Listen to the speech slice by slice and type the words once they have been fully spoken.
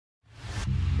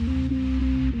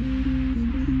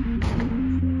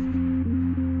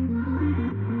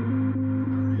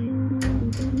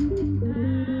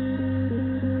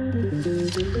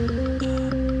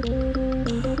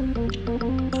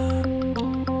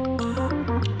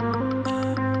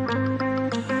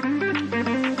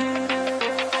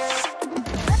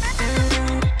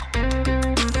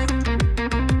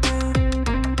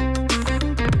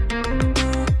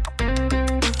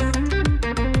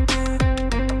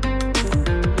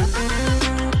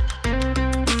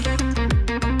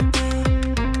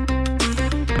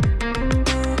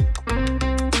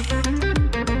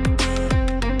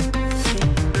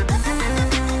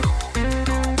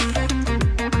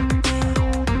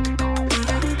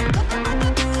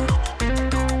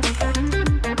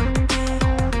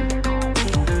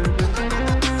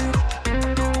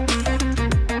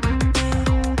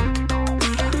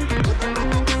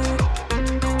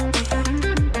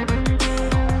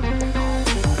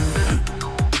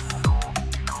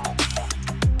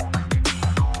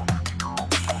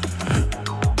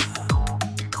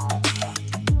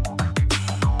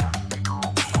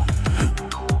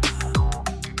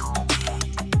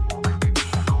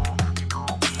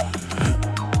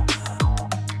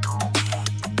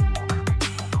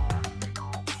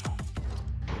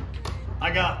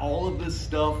I got all of this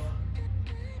stuff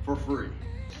for free.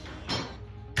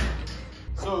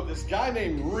 So this guy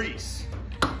named Reese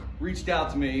reached out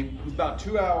to me, who's about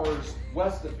 2 hours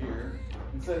west of here,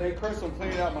 and said, hey Chris, I'm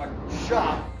cleaning out my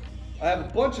shop. I have a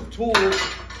bunch of tools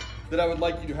that I would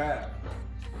like you to have.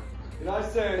 And I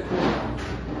said,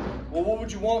 well, what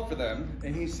would you want for them?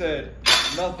 And he said,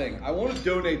 nothing. I want to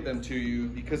donate them to you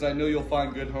because I know you'll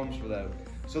find good homes for them.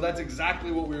 So that's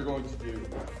exactly what we're going to do.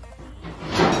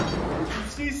 If you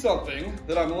see something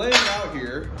that I'm laying out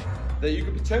here that you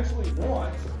could potentially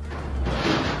want,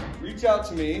 reach out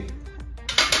to me,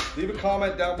 leave a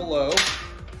comment down below,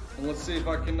 and let's see if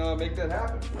I can make that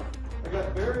happen. I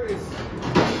got various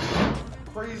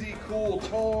crazy cool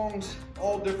tongs,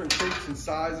 all different shapes and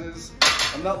sizes.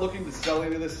 I'm not looking to sell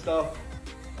any of this stuff.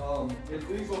 If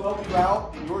these will help you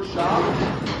out in your shop,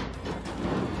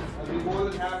 I'd be more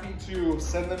than happy to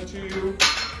send them to you.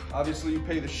 Obviously you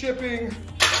pay the shipping,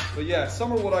 but yeah,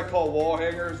 some are what I call wall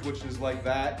hangers, which is like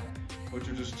that, which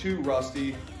are just too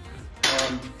rusty.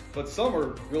 But some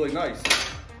are really nice.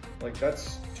 Like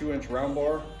that's 2-inch round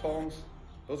bar tongs.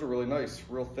 Those are really nice,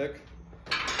 real thick.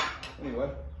 Anyway.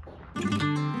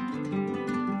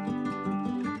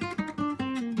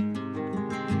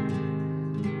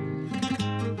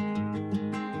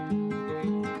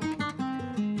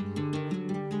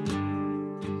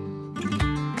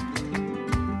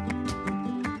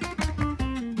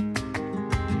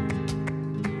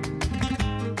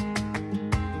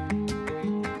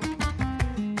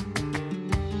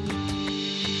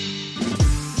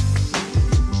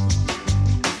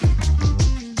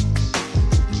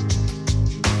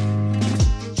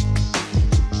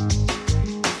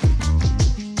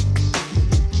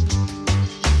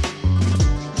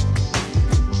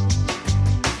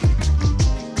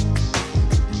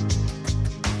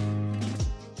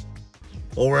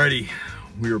 Alrighty,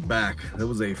 we are back. That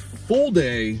was a full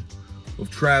day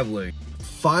of traveling.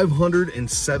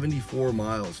 574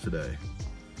 miles today.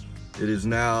 It is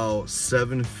now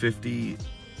 7:50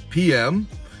 p.m.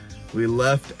 We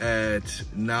left at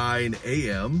 9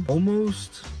 a.m.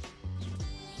 Almost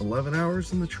 11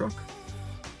 hours in the truck.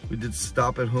 We did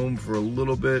stop at home for a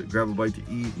little bit, grab a bite to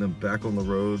eat, and then back on the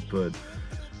road, but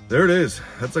there it is.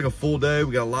 That's like a full day.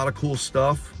 We got a lot of cool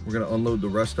stuff. We're gonna unload the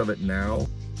rest of it now.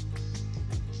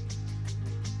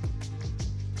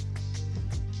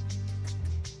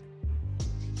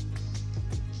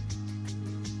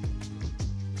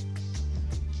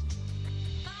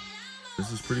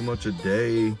 This is pretty much a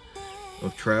day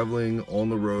of traveling on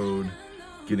the road,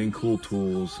 getting cool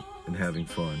tools, and having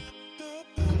fun.